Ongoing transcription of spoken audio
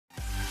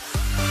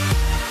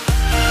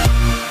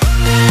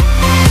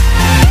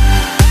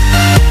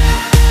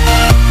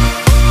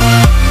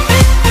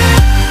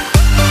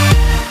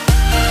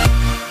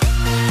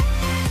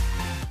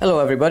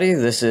everybody,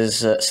 this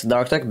is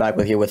Siddharthak back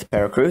with you with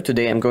Paracrew.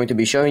 Today I'm going to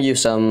be showing you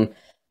some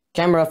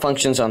camera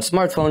functions on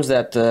smartphones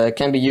that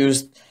can be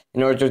used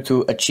in order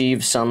to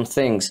achieve some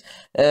things.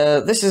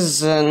 This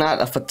is not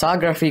a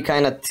photography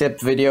kind of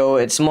tip video,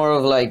 it's more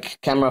of like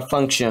camera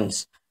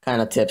functions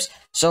kind of tips.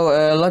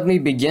 So let me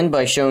begin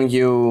by showing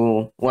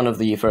you one of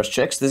the first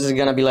tricks. This is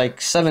gonna be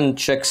like 7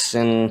 tricks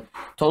in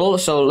total,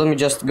 so let me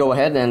just go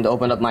ahead and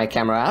open up my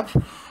camera app.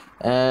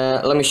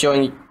 Let me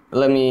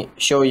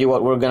show you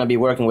what we're going to be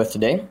working with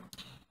today.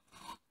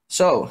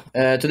 So,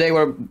 today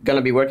we're going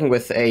to be working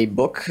with a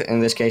book.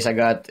 In this case, I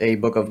got a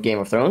book of Game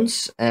of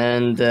Thrones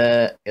and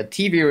a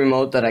TV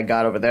remote that I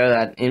got over there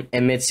that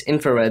emits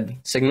infrared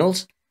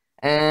signals.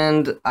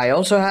 And I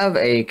also have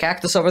a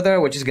cactus over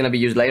there, which is going to be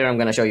used later. I'm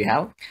going to show you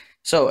how.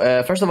 So,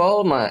 first of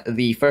all,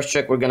 the first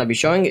trick we're going to be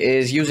showing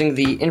is using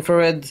the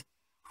infrared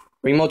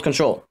remote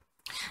control.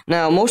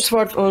 Now, most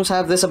smartphones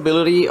have this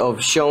ability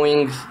of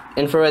showing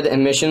infrared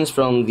emissions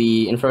from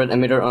the infrared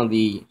emitter on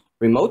the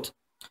remote.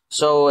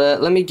 So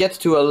let me get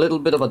to a little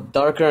bit of a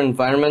darker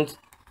environment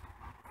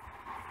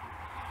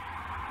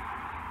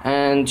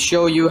and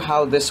show you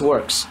how this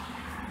works.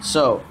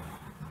 So,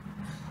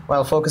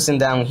 while focusing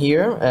down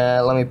here,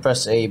 let me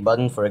press a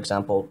button, for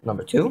example,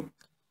 number 2.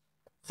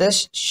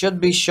 This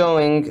should be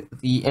showing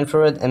the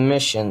infrared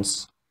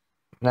emissions.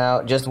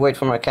 Now, just wait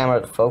for my camera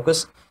to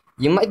focus.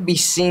 You might be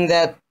seeing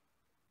that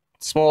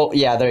small,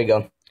 yeah, there you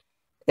go.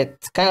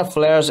 It kind of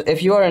flares.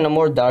 If you are in a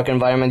more dark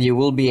environment, you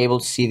will be able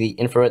to see the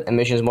infrared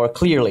emissions more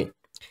clearly.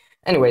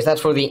 Anyways,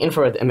 that's for the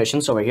infrared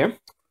emissions over here.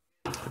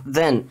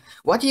 Then,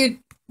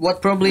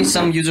 what probably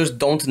some users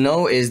don't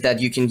know is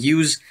that you can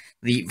use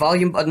the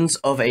volume buttons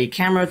of a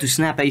camera to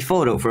snap a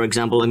photo. For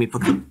example, let me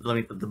put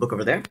the book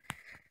over there.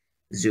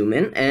 Zoom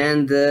in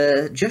and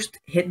just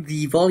hit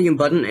the volume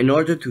button in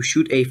order to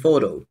shoot a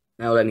photo.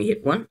 Now let me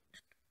hit one.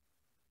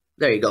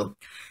 There you go.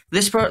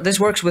 This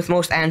works with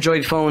most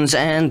Android phones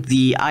and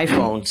the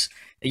iPhones.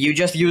 You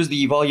just use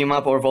the volume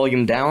up or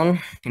volume down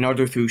in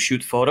order to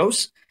shoot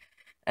photos.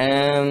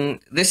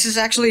 This is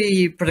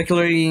actually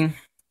particularly,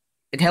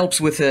 it helps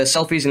with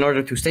selfies in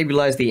order to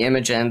stabilize the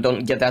image and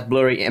don't get that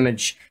blurry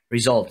image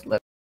result.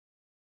 Let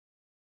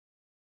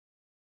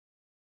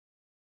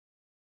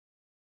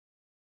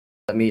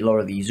me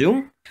lower the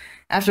zoom.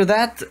 After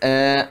that,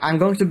 I'm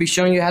going to be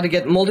showing you how to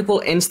get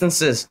multiple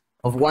instances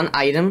of one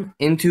item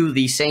into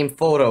the same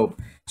photo.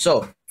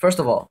 So, first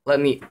of all, let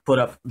me put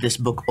up this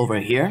book over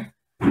here.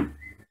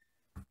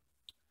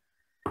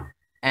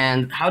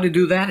 And how to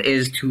do that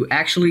is to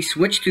actually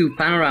switch to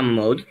panorama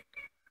mode.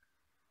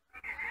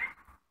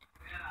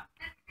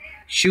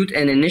 Shoot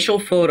an initial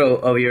photo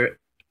of your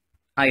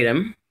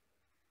item.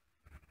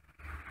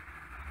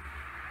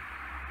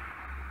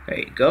 There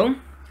you go.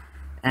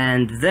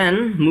 And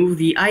then move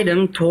the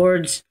item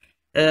towards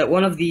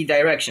one of the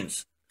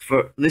directions.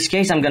 For this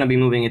case, I'm going to be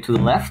moving it to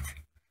the left.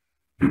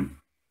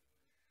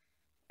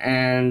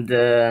 And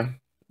then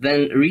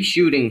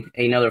reshooting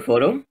another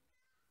photo.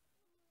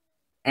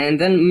 And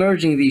then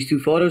merging these two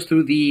photos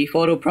through the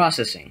photo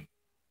processing.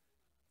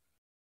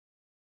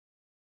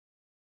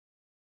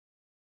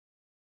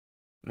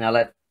 Now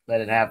let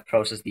it have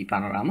processed the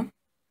panorama.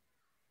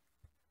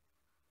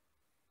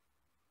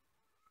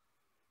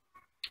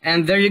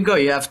 And there you go,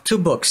 you have 2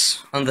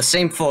 books on the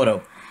same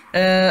photo.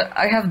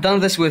 I have done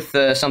this with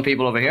some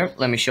people over here.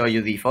 Let me show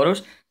you the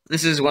photos.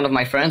 This is one of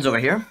my friends over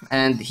here,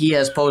 and he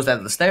has posed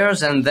at the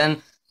stairs and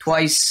then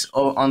twice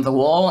on the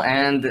wall,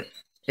 and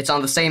it's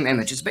on the same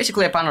image. It's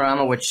basically a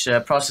panorama which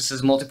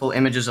processes multiple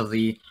images of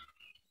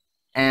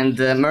and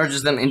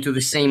merges them into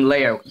the same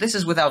layer. This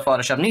is without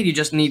Photoshop need, you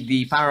just need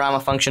the panorama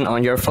function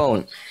on your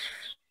phone.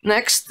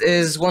 Next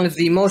is one of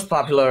the most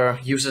popular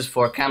uses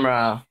for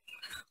camera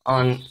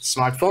on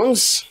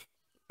smartphones.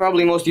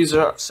 Probably most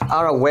users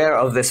are aware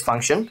of this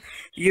function.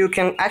 You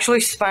can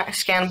actually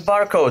scan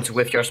barcodes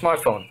with your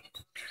smartphone.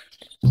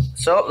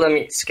 So let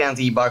me scan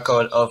the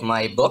barcode of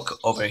my book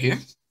over here.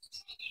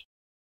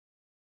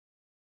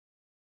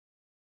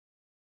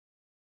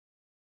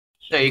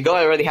 There you go,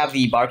 I already have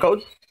the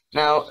barcode.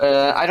 Now,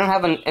 I don't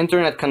have an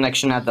internet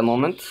connection at the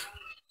moment.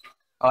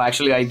 Oh,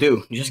 actually I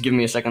do. Just give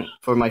me a second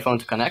for my phone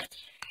to connect.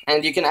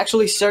 And you can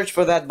actually search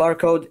for that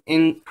barcode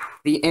in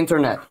the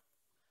internet.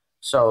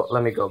 So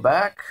let me go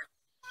back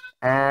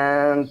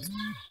and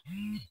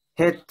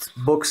hit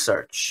book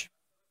search.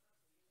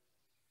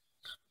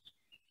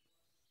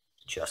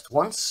 Just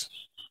once.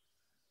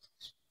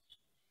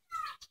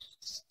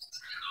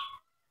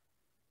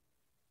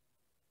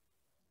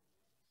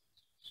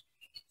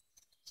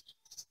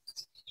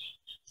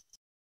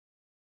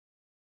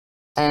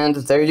 And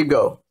there you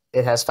go.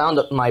 It has found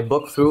my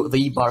book through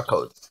the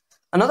barcode.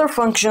 Another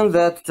function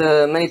that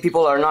many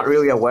people are not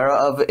really aware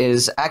of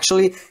is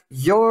actually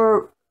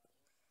your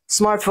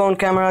smartphone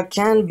camera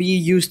can be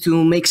used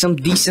to make some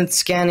decent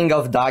scanning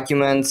of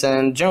documents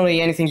and generally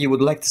anything you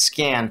would like to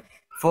scan.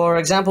 For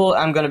example,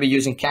 I'm going to be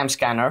using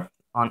CamSanner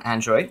on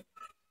Android,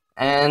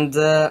 and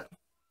I'm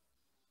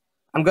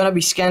going to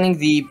be scanning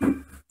the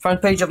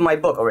front page of my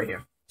book over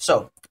here.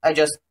 So I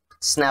just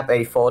snap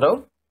a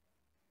photo,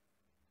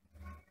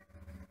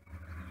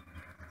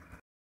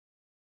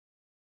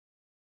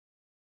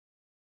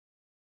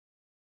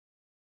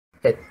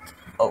 hit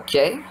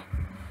OK,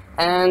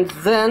 and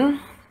then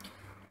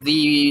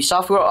the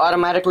software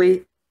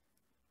automatically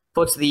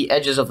puts the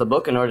edges of the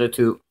book in order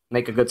to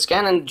make a good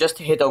scan, and just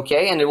hit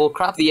OK, and it will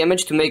crop the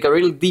image to make a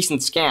really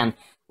decent scan.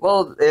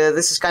 Well,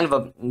 this is kind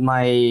of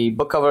my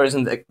book cover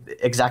isn't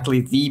exactly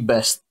the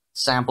best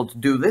sample to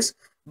do this,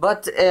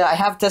 but I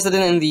have tested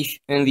it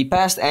in the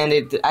past, and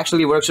it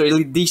actually works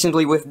really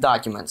decently with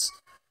documents.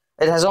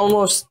 It has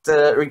almost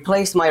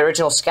replaced my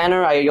original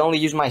scanner. I only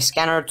use my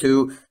scanner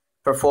to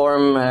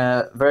perform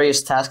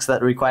various tasks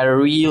that require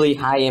really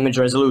high image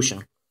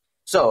resolution.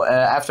 So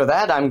after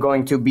that, I'm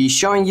going to be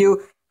showing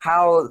you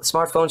how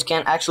smartphones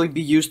can actually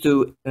be used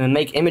to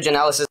make image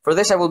analysis. For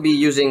this, I will be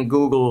using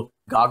Google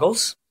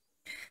Goggles.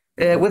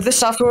 With this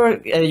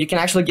software, you can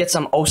actually get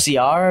some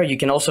OCR. You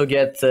can also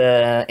get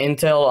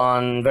intel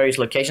on various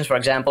locations. For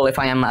example, if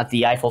I am at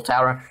the Eiffel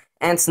Tower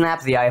and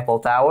snap the Eiffel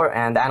Tower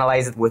and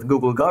analyze it with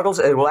Google Goggles,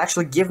 it will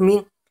actually give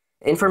me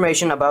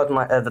information about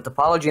the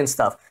topology and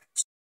stuff.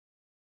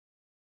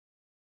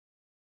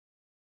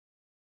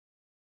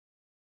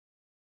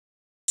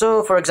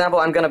 So, for example,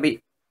 I'm going to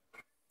be...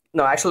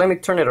 No, actually, let me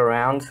turn it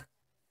around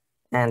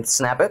and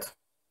snap it.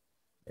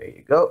 There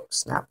you go,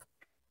 snap.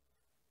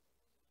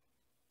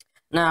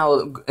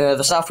 Now,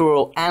 the software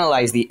will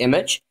analyze the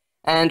image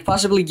and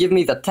possibly give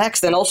me the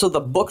text and also the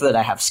book that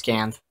I have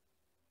scanned.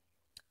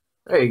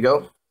 There you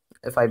go.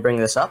 If I bring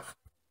this up,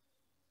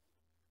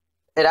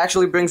 it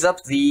actually brings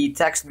up the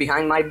text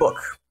behind my book.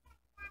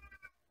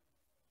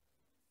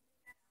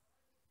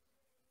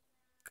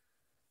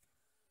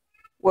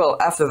 Well,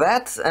 after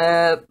that,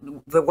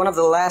 one of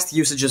the last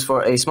usages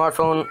for a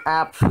smartphone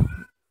app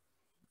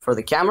for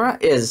the camera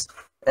is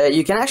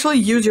you can actually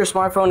use your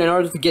smartphone in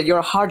order to get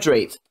your heart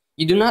rate.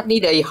 You do not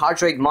need a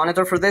heart rate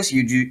monitor for this,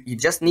 you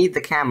just need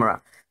the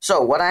camera.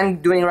 So what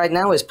I'm doing right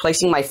now is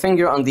placing my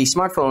finger on the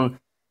smartphone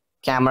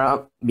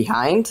camera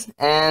behind,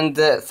 and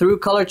through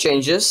color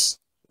changes,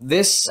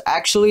 this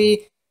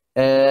actually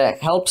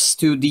helps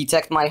to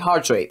detect my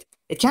heart rate.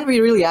 It can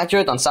be really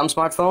accurate on some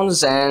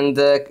smartphones and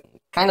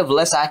kind of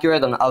less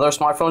accurate on other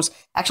smartphones.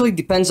 Actually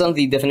depends on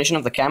the definition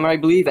of the camera, I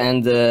believe,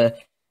 and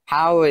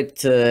how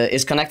it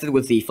is connected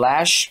with the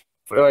flash.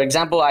 For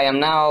example, I am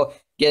now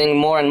getting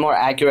more and more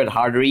accurate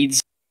heart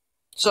reads.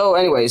 So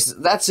anyways,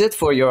 that's it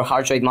for your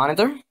heart rate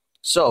monitor.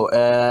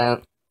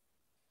 So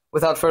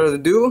without further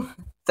ado,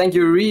 thank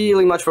you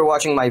really much for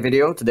watching my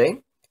video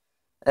today.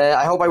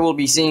 I hope I will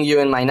be seeing you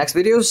in my next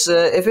videos.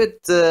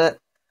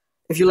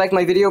 If you like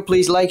my video,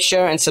 please like,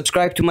 share, and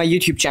subscribe to my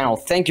YouTube channel.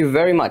 Thank you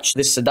very much.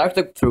 This is Dark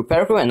through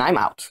Coco, and I'm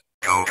out.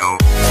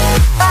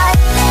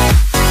 Bye.